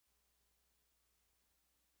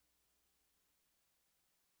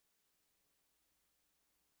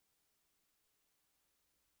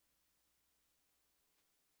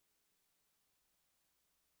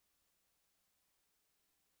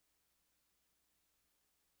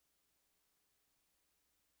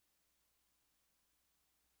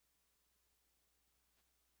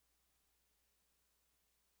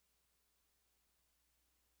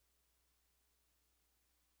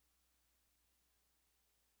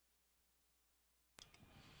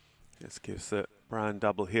This gives the Brown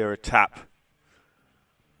double here a tap.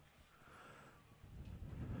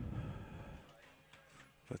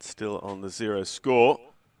 But still on the 0 score.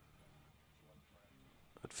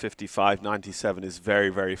 At 55.97 is very,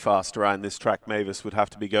 very fast around this track. Mavis would have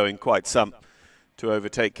to be going quite some to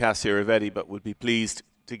overtake Cassia Rivetti, but would be pleased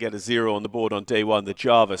to get a 0 on the board on day one. The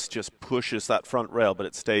Jarvis just pushes that front rail, but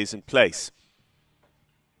it stays in place.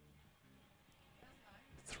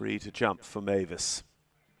 3 to jump for Mavis.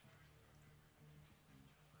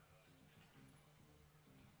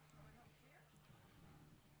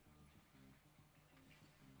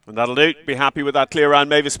 And that'll do. Be happy with that clear round.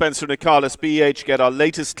 Mavis Spencer and Ekarlus BH get our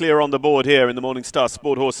latest clear on the board here in the Morningstar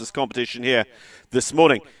Sport Horses competition here this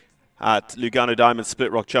morning at Lugano Diamond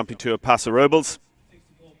Split Rock Jumping Tour Paso Robles.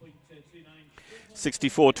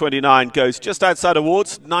 64.29 goes just outside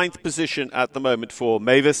awards. 9th position at the moment for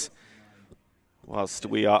Mavis. Whilst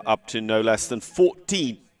we are up to no less than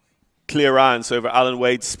 14 clear rounds over Alan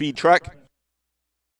Wade's speed track.